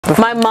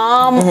My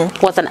mom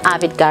was an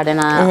avid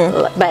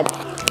gardener,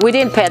 but we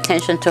didn't pay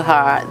attention to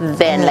her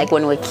then, like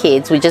when we were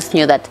kids. We just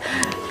knew that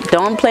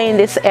don't play in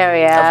this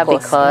area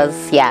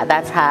because, yeah,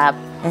 that's her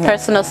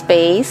personal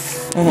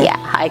space. Yeah,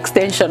 her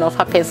extension of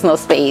her personal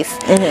space.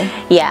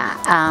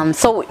 Yeah,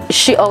 so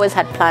she always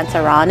had plants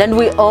around, and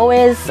we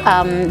always,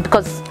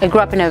 because I grew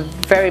up in a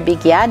very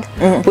big yard,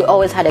 we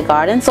always had a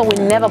garden, so we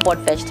never bought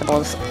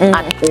vegetables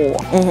at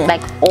all.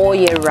 Like all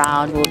year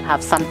round, we would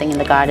have something in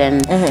the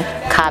garden,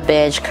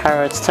 cabbage,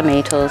 carrots,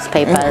 tomatoes,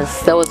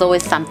 peppers. There was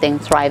always something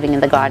thriving in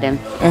the garden.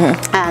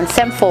 And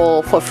same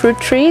for fruit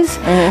trees.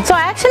 So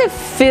I actually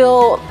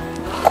feel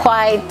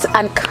quite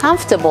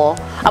uncomfortable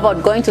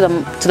about going to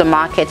the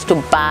market to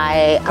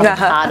buy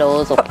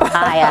avocados or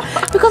papaya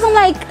because I'm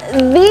like,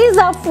 these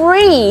are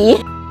free.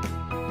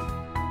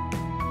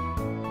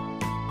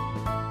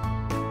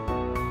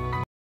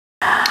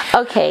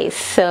 Okay,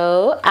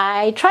 so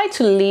I try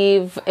to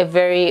live a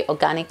very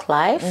organic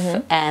life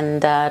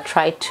and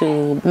try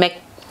to make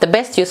the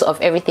best use of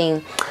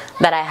everything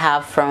that I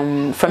have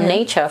from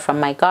nature, from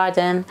my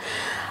garden.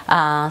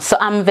 So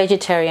I'm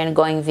vegetarian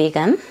going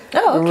vegan,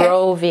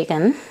 raw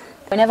vegan.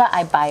 Whenever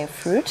I buy a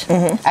fruit,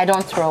 I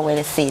don't throw away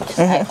the seed.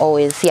 I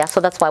always,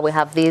 so that's why we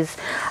have these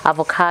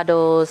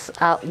avocados,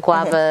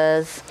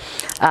 guavas,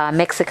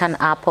 Mexican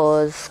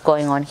apples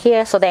going on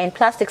here. So they're in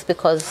plastics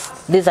because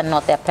these are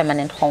not their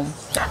permanent home.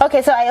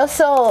 Okay, so I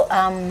also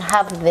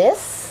have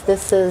this.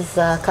 This is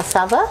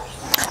cassava.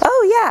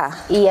 Oh, yeah.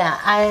 Yeah,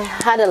 I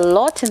had a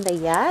lot in the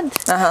yard.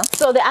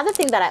 So the other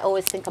thing that I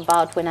always think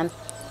about when I'm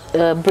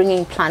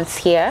bringing plants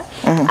here,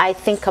 I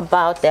think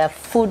about their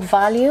food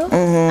value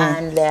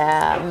and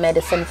their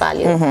medicine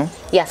value.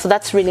 Yeah, so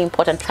that's really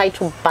important. Try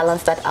to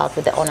balance that out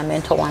with the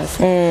ornamental ones.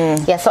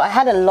 Yeah, so I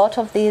had a lot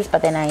of these,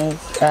 but then I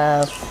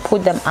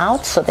put them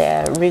out, so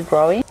they're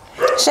regrowing.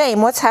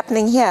 Shame, what's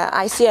happening here?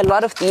 I see a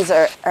lot of these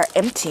are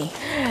empty.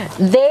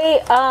 They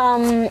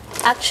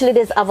actually,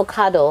 there's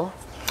avocado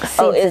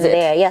seeds in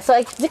there. Yeah, so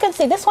you can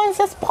see this one's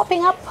just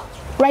popping up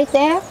right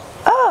there.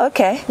 Oh,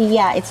 okay.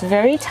 Yeah, it's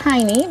very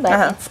tiny,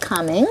 but it's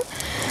coming.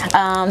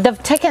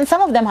 They've taken, some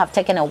of them have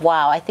taken a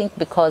while, I think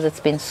because it's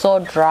been so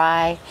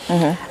dry.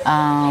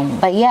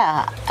 But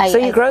yeah. So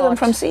you grow them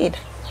from seed?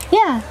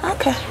 Yeah.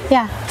 Okay.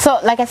 Yeah. So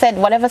like I said,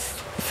 whatever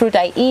fruit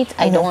I eat,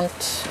 I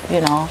don't, you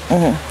know,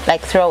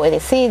 like throw away the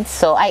seeds.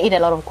 So I eat a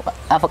lot of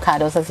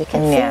avocados, as you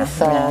can see.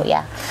 So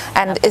yeah.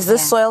 And is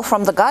this soil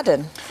from the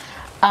garden?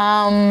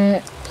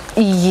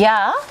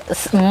 Yeah,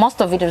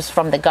 most of it is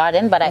from the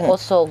garden, but I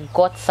also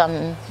got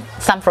some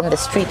from the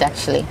street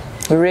actually.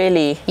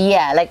 Really?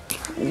 Yeah, like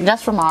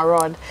just from our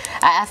road.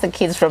 I asked the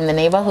kids from the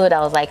neighborhood, I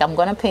was like, I'm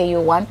gonna pay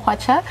you 1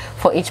 kwacha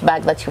for each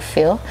bag that you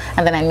fill,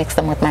 and then I mix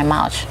them with my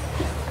mulch.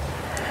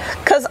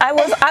 Because I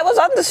was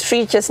on the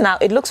street just now,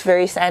 it looks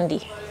very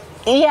sandy.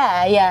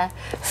 Yeah, yeah.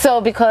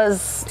 So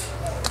because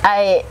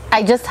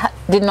I just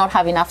did not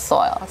have enough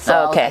soil. So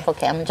I was like,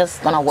 okay, I'm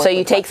just gonna work. So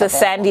you take the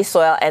sandy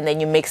soil and then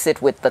you mix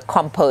it with the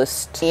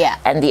compost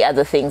and the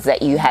other things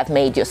that you have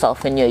made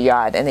yourself in your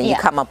yard, and then you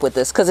come up with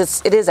this,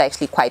 because it is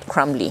actually quite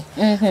crumbly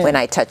when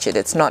I touch it.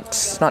 It's not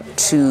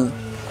too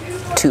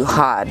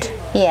hard.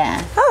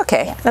 Yeah. Oh,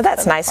 okay. Yeah. Now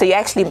that's nice. So you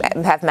actually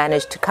have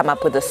managed to come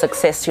up with a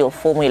successful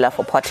formula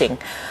for planting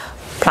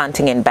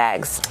in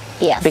bags.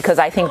 Yeah. Because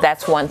I think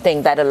that's one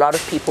thing that a lot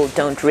of people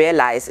don't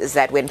realize, is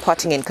that when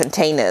potting in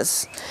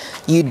containers,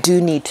 you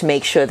do need to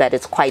make sure that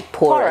it's quite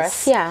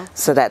porous,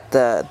 so that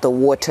the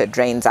water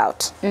drains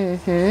out.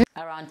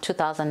 Around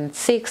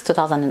 2006,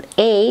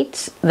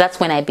 2008, that's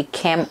when I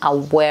became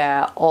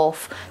aware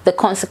of the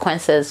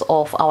consequences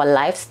of our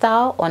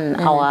lifestyle on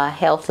our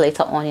health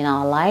later on in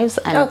our lives.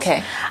 And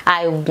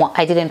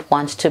I didn't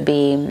want to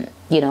be,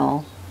 you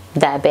know,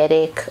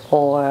 diabetic,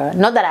 or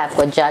not that I've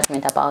got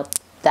judgment about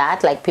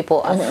that, like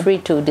people are free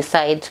to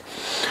decide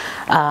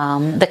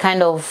the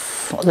kind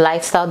of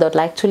lifestyle they'd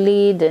like to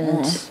lead,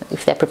 and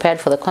if they're prepared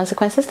for the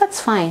consequences,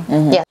 that's fine.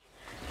 Yeah.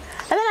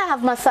 And then I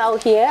have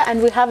masao here,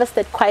 and we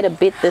harvested quite a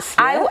bit this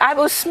year. I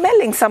was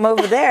smelling some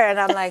over there, and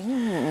I'm like,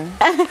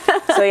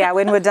 So yeah,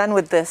 when we're done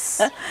with this,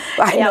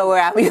 I know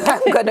where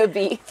I'm gonna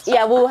be.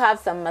 Yeah, we'll have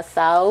some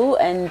masao,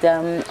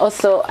 and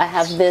also I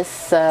have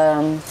this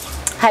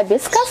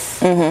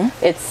hibiscus.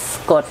 It's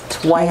got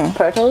white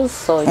petals,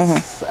 so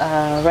it's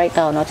right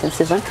now not in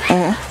season.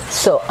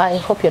 So I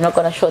hope you're not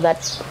going to show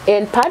that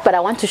in part, but I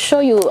want to show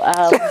you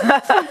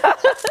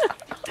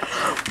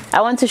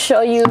I want to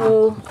show you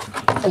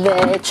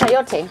the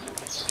chayote.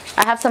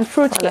 I have some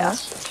fruit here.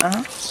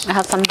 I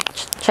have some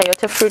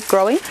chayote fruit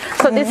growing.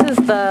 So this is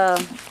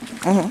the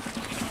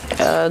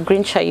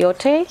green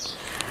chayote,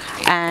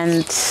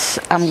 and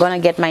I'm gonna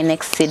get my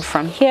next seed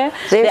from here.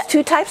 There's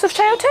 2 types of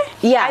chayote?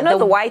 Yeah, I know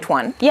the white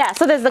one. Yeah,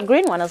 so there's the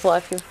green one as well.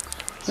 If you've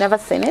never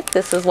seen it,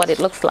 this is what it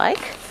looks like.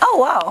 Oh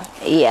wow.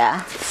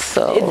 Yeah.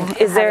 So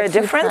is there a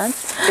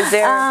difference? Is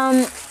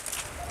there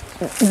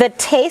the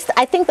taste?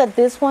 I think that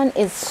this one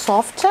is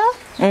softer.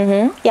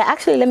 Yeah,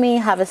 actually, let me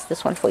harvest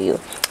this one for you.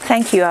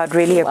 Thank you. I'd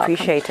really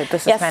appreciate it.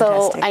 This is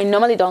fantastic. So I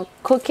normally don't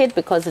cook it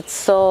because it's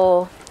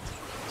so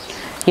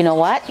You know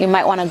what? You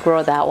might want to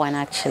grow that one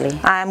actually.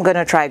 I'm going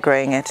to try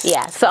growing it.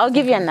 Yeah, so I'll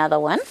give you another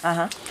one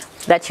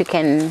that you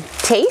can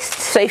taste.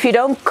 So if you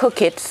don't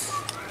cook it,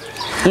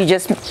 you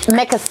just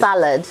make a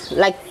salad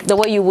like the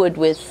way you would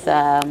with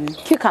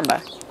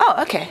cucumber. Oh,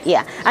 okay.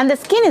 Yeah, and the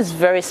skin is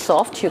very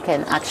soft. You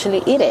can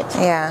actually eat it.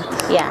 Yeah.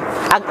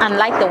 Yeah,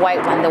 unlike the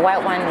white one. The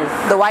white one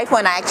is... The white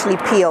one I actually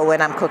peel when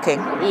I'm cooking.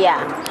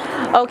 Yeah.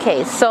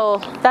 Okay,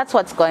 so that's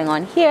what's going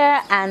on here.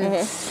 And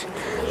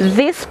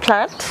this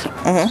plant,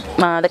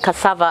 the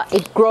cassava,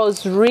 it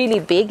grows really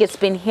big. It's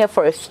been here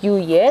for a few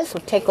years.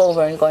 We'll take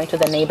over and go into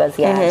the neighbor's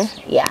yard.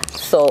 Yeah,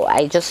 so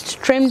I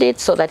just trimmed it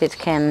so that it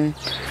can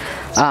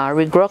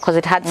regrow because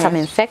it had some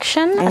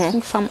infection. I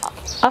think some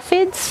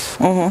aphids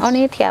on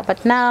it. Yeah,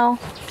 but now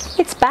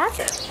it's back.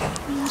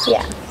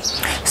 Yeah.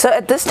 So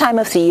at this time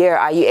of the year,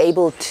 are you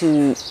able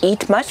to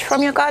eat much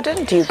from your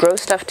garden? Do you grow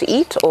stuff to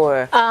eat,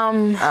 or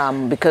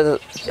because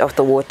of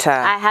the water?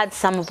 I had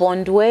some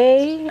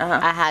bondway.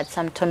 I had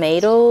some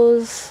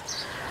tomatoes,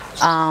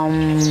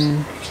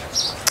 and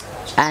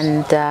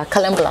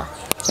calendula.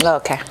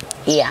 Okay.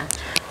 Yeah.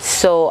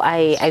 So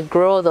I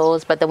grow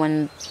those, but then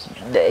when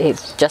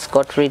it just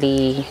got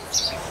really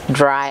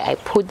dry, I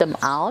put them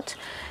out.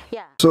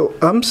 Yeah. So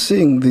I'm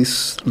seeing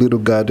this little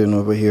garden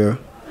over here.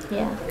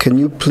 Yeah. Can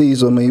you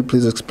please, or may you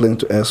please explain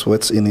to us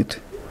what's in it?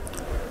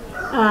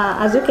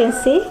 As you can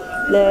see,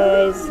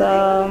 there is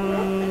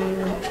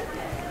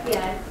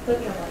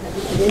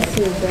this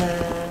is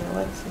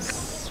what's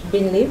this?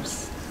 Bean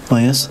leaves. Oh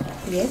yes.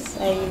 Yes,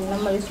 I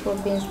normally throw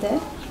beans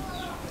there.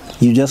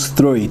 You just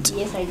throw it.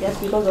 Yes, I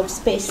just because of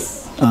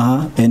space.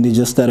 And it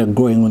just started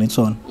growing on its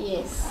own.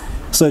 Yes.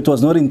 So it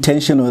was not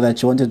intentional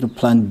that you wanted to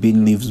plant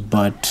bean leaves,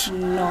 but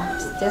No,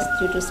 it's just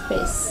due to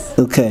space.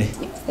 okay.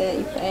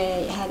 If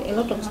I had a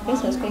lot of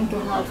space, I was going to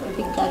have a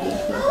big garden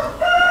here.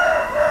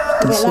 I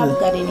Because I love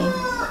gardening.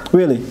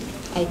 Really?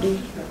 I do.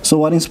 So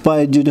what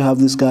inspired you to have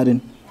this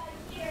garden?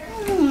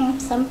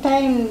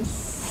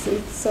 Sometimes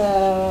it's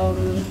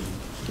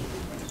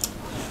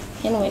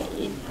anyway,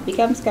 it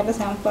becomes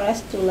cumbersome for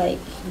us to like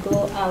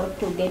go out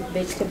to get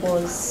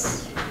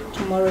vegetables.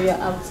 Tomorrow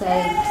you're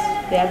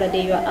outside, the other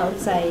day you're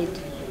outside.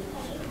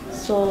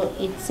 So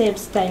it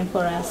saves time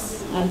for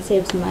us and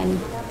saves money.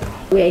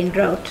 We are in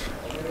drought.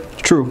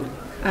 True.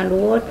 And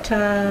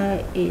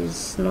water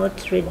is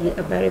not readily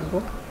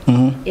available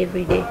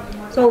every day.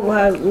 So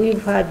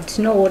we've had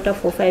no water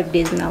for 5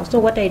 days now. So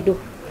what I do,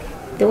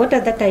 the water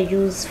that I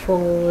use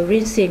for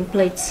rinsing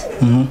plates,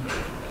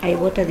 I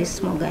water this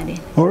small garden.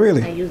 Oh,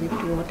 really? I use it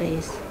to water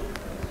this.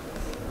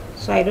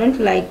 So I don't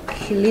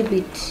like leave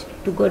it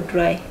to go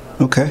dry.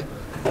 Okay.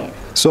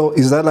 So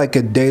is that like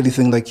a daily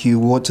thing, like you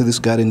water this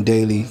garden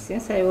daily?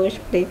 Since I wash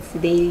plates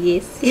daily,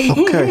 yes.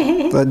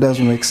 Okay, that does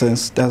make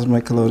sense. Does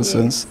make a lot of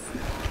sense.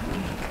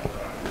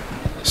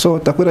 So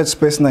Takuda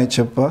space night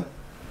chopper,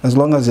 as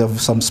long as you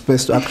have some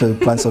space to actually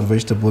plant some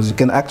vegetables, you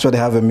can actually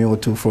have a meal or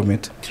two from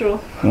it. True.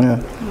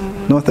 Yeah.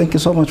 No, thank you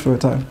so much for your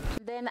time.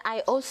 Then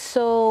I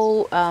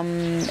also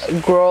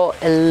grow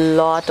a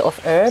lot of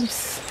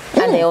herbs.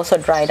 And they also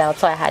dried out,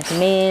 so I had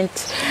mint,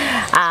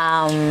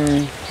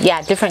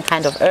 yeah, different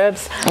kind of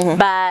herbs,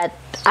 but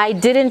I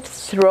didn't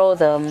throw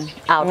them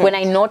out. When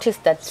I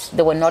noticed that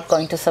they were not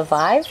going to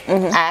survive,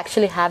 I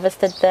actually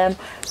harvested them,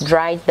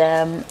 dried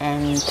them,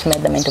 and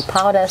made them into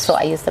powder, so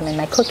I use them in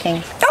my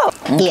cooking. Oh,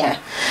 okay. Yeah.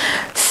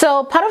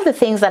 So part of the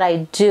things that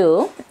I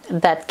do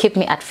that keep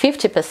me at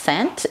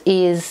 50%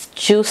 is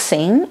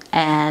juicing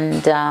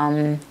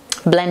and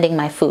blending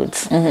my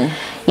foods.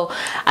 So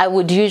I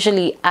would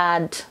usually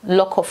add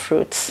local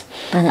fruits,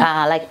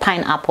 like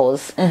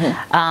pineapples.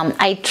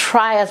 I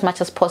try as much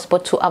as possible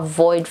to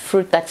avoid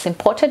fruit that's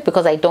imported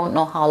because I don't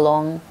know how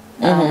long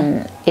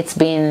it's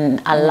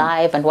been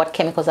alive and what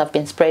chemicals have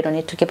been sprayed on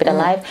it to keep it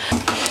alive.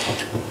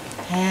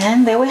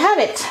 And there we have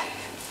it.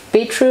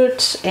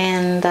 Beetroot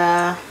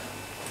and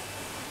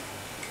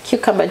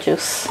cucumber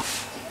juice.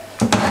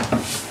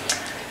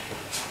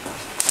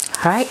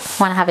 All right,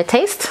 want to have a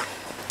taste?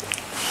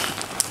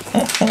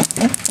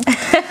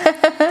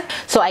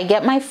 So I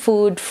get my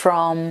food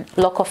from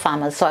local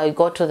farmers. So I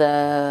go to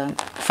the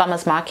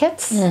farmers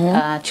markets.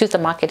 Tuesday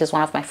Market is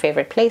one of my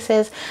favorite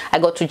places. I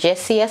go to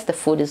JCS. The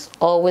food is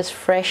always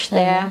fresh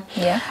there.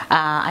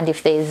 And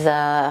if there's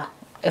a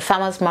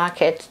farmers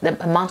market,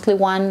 a monthly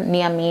one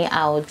near me,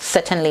 I would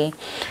certainly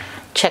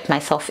check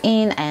myself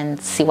in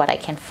and see what I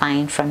can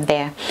find from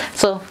there.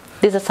 So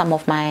these are some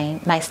of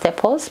my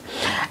staples.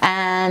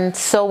 And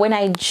so when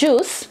I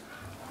juice,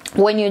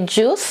 when you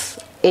juice,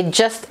 it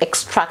just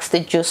extracts the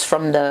juice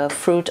from the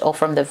fruit or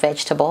from the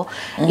vegetable.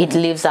 It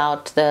leaves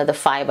out the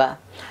fiber,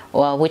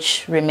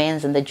 which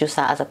remains in the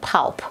juicer as a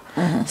pulp.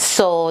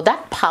 So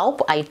that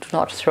pulp I do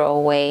not throw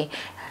away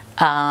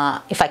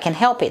if I can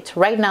help it.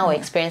 Right now we're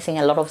experiencing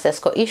a lot of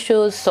Zesco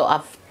issues, so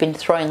I've been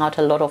throwing out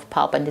a lot of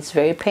pulp and it's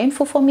very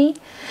painful for me.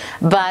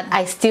 But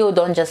I still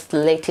don't just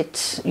let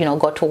it, you know,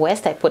 go to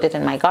waste. I put it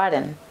in my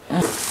garden.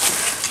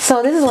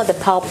 So this is what the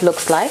pulp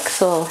looks like.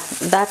 So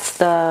that's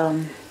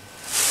the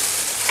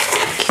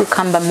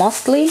cucumber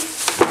mostly,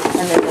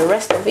 and then the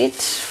rest of it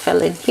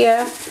fell in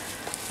here.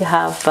 you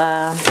have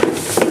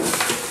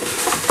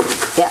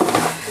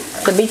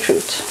the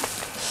beetroot.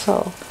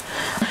 So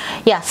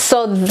yeah,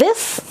 so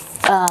this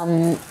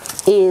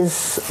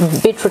is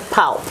beetroot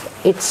pulp.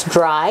 It's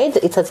dried,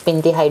 it has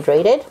been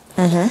dehydrated.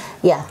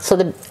 Yeah,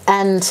 so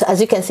and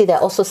as you can see, there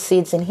are also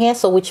seeds in here,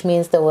 so which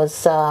means there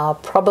was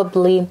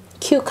probably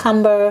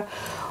cucumber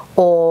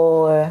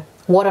or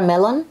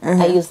watermelon.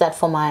 I use that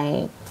for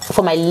my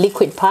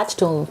liquid part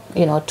to,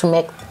 you know, to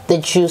make the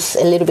juice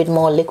a little bit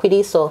more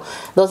liquidy. So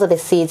those are the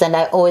seeds, and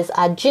I always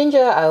add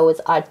ginger, I always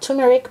add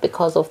turmeric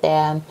because of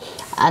their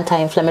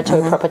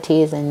anti-inflammatory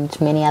properties and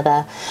many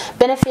other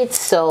benefits.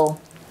 So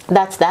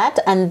that's that.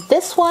 And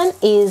this one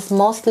is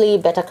mostly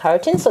beta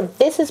carotene, so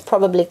this is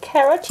probably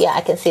carrot. Yeah,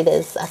 I can see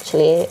there's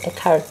actually a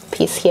carrot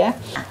piece here.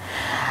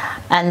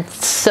 And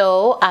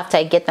so after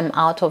I get them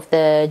out of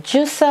the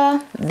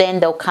juicer, then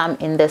they'll come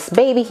in this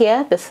baby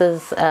here. This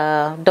is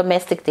a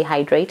domestic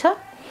dehydrator.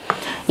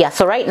 Yeah,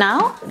 so right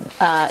now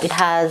it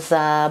has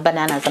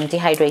bananas. I'm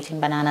dehydrating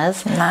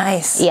bananas.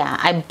 Nice. Yeah,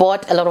 I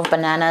bought a lot of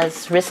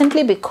bananas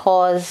recently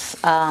because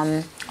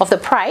of the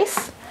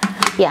price.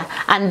 Yeah,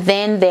 and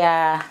then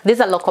these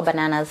are local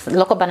bananas.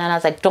 Local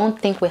bananas, I don't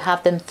think we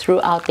have them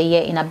throughout the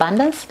year in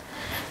abundance.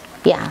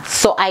 Yeah,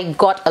 so I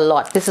got a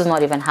lot. This is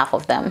not even half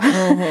of them.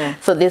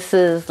 So this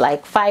is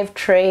like 5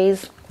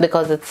 trays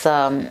because it's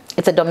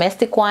a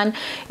domestic one.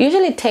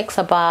 Usually it takes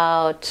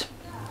about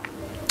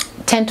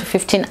 10 to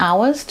 15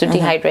 hours to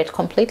dehydrate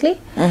completely.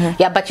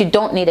 Yeah, but you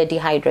don't need a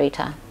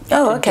dehydrator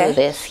to do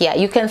this. Yeah,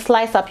 you can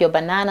slice up your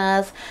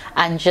bananas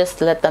and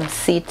just let them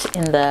sit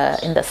in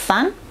the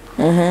sun.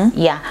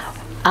 Yeah,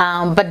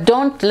 but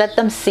don't let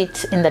them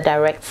sit in the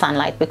direct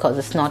sunlight because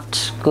it's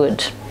not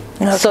good.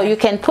 So you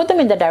can put them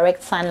in the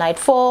direct sunlight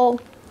for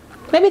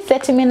maybe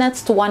 30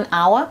 minutes to 1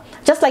 hour,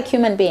 just like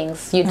human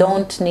beings. You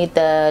don't need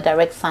the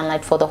direct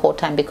sunlight for the whole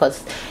time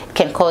because it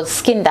can cause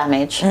skin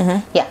damage.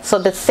 Yeah, so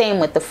the same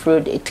with the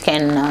fruit. It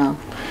can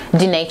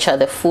denature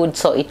the food,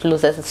 so it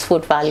loses its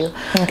food value.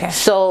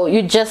 So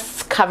you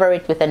just cover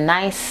it with a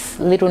nice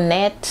little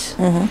net,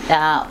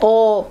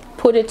 or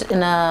put it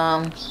in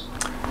a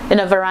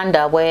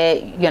veranda where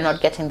you're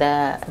not getting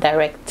the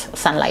direct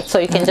sunlight. So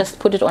you can just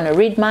put it on a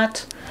reed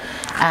mat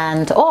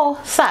or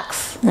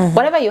sacks,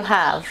 whatever you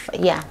have.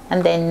 Yeah,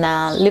 and then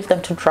leave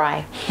them to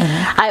dry.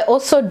 I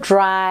also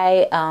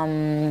dry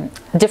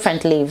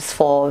different leaves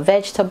for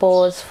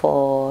vegetables,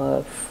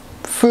 for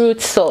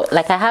fruits. So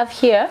like I have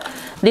here,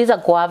 these are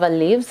guava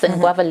leaves, and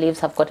guava leaves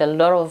have got a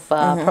lot of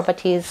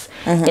properties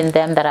in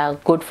them that are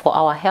good for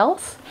our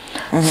health.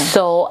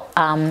 So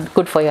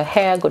good for your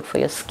hair, good for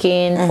your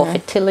skin, for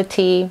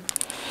fertility,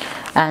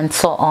 and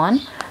so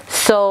on.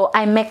 So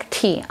I make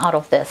tea out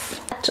of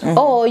this.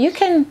 Or you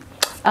can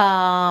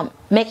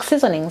make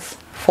seasonings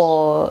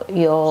for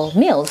your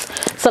meals.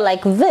 So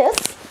like this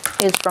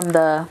is from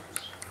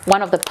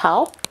one of the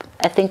pulp.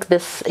 I think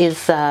this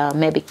is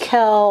maybe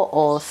kale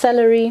or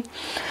celery.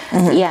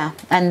 Yeah,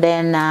 and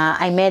then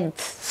I made,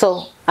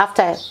 so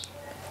after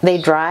they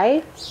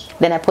dry,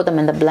 then I put them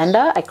in the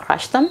blender, I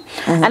crush them.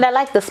 And I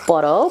like this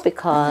bottle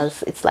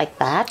because it's like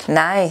that.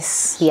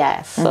 Nice.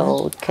 Yeah,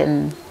 so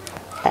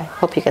I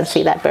hope you can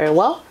see that very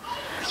well.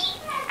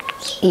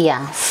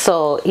 Yeah,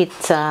 so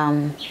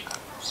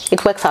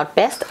it works out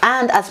best,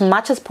 and as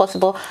much as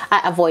possible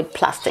I avoid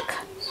plastic.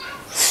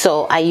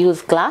 So I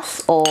use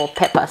glass or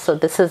pepper. So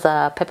this is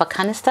a pepper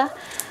canister.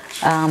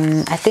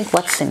 I think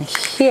what's in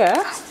here,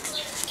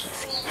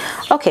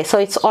 okay, so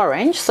it's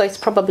orange, so it's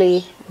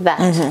probably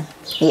that.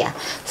 Yeah,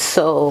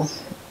 so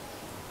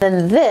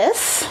then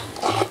this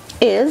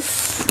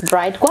is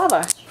dried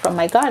guava from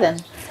my garden.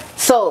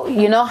 So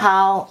you know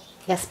how,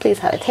 yes, please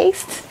have a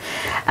taste.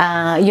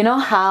 You know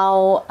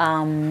how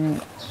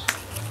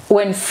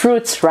when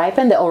fruits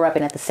ripen, they all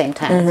ripen at the same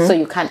time, so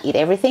you can't eat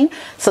everything.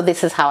 So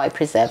this is how I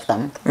preserve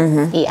them.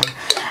 Yeah,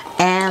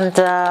 and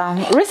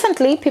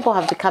recently people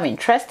have become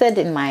interested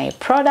in my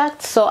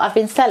products, so I've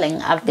been selling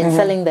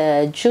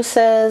the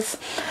juices.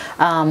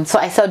 So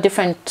I sell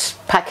different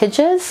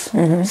packages.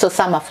 So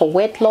some are for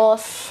weight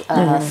loss,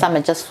 some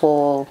are just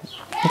for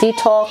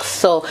detox.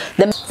 So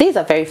these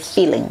are very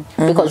filling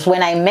because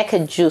when I make a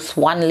juice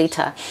 1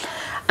 liter,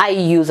 I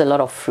use a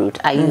lot of fruit,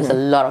 I use a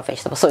lot of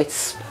vegetables, so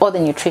it's all the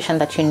nutrition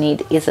that you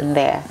need is in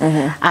there.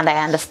 And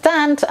I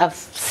understand, I've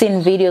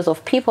seen videos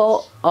of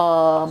people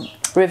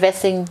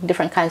reversing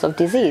different kinds of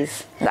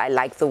disease. I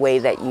like the way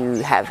that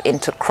you have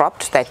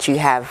intercropped, that you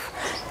have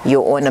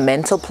your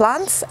ornamental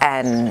plants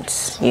and,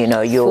 you know,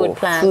 your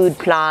food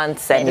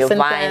plants and your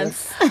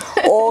vines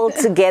all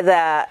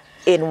together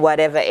in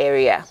whatever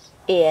area.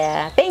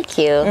 Yeah, thank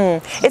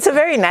you. It's a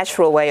very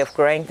natural way of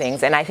growing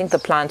things, and I think the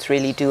plants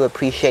really do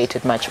appreciate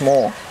it much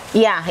more.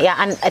 Yeah,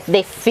 and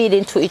they feed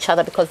into each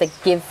other because they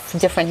give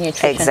different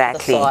nutrition to the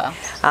soil.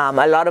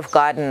 A lot of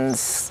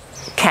gardens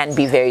can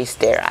be very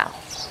sterile,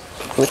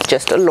 with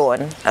just a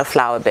lawn, a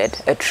flower bed,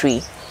 a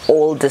tree,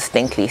 all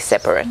distinctly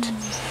separate.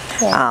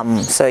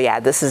 So yeah,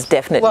 this is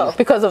definitely... Well,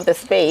 because of the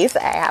space,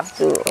 I have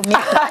to...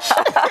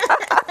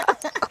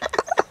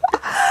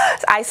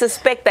 I I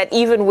suspect that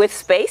even with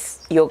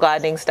space, your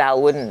gardening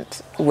style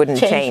wouldn't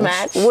change.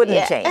 Much.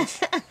 Wouldn't change.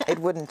 It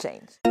wouldn't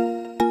change.